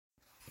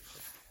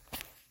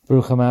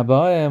Baruch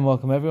Haba,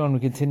 welcome everyone. We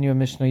continue in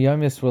Mishnah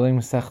Yomis, we're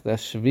learning Masechta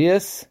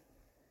Shvius,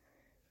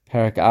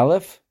 Parak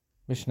Aleph,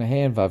 Mishnah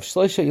Hey and Vav,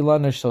 Shloisha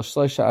Ilaner Shel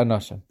Shloisha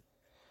Anashim.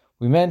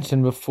 We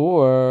mentioned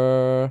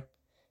before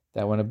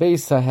that when a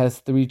Beisa has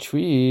 3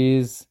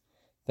 trees,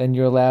 then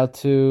you're allowed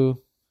to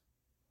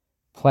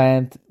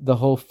plant the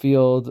whole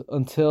field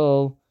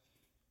until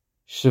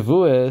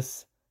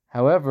Shavuos.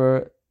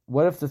 However,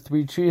 what if the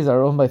 3 trees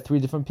are owned by 3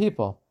 different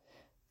people?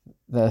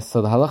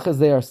 So the halachas,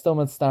 they are still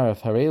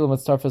mitzaref. Harei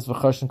mitzarefes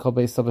v'choshen kol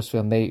beisa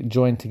b'shvil. And they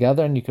join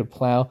together, and you could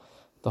plow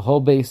the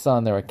whole beisa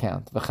on their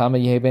account. V'chama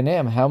yehei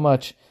beineim. How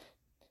much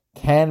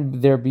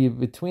can there be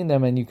between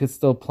them, and you could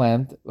still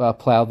plow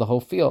the whole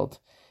field?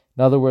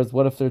 In other words,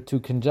 what if they're too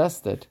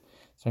congested?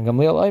 So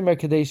Gamliel Omer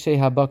kadei shei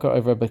habakar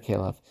over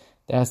bekelav.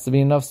 There has to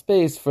be enough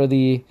space for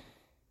the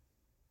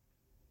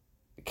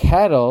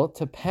cattle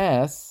to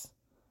pass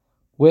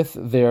with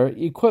their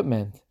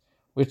equipment,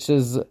 which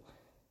is,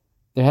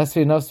 there has to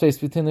be enough space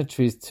between the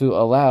trees to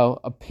allow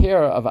a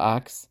pair of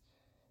ox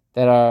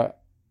that are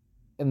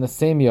in the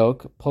same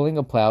yoke pulling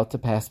a plow to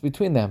pass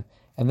between them.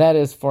 And that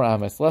is 4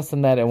 amos. Less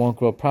than that, it won't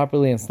grow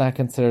properly, and it's not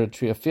considered a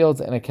tree of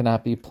fields, and it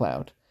cannot be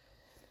plowed.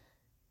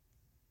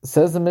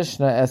 Says the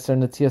Mishnah, Eser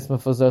Natias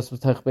Mefuzos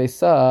B'tach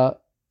Beisa,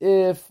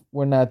 if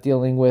we're not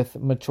dealing with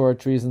mature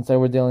trees, instead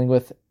we're dealing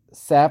with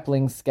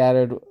saplings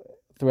scattered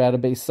throughout a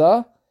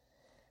Beisa,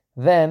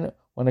 then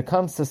when it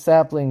comes to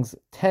saplings,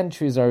 10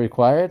 trees are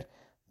required.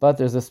 But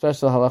there's a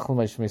special halach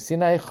l'Moshe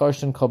Sinai,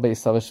 Chorshen kol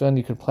beisa v'shvan.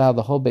 You could plow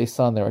the whole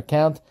beisa on their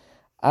account,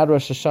 ad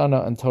Rosh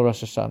Hashanah until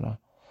Rosh Hashanah.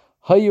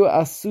 Hayu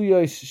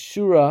asuyosh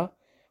shura.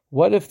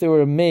 What if they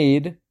were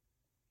made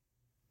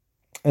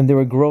and they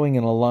were growing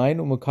in a line,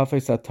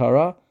 umukafei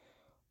satara,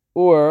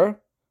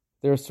 or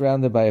they were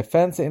surrounded by a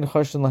fence? In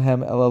Chorshen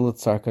lahem ela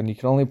l'tzarkan. You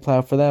can only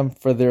plow for them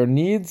for their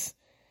needs,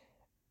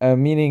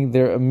 meaning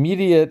their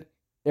immediate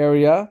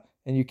area,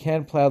 and you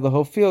can't plow the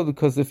whole field,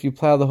 because if you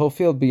plow the whole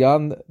field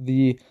beyond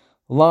the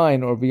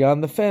line or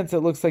beyond the fence,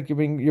 it looks like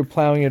you're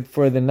plowing it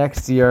for the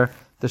next year,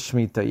 the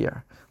Shemitah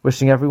year.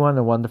 Wishing everyone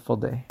a wonderful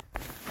day.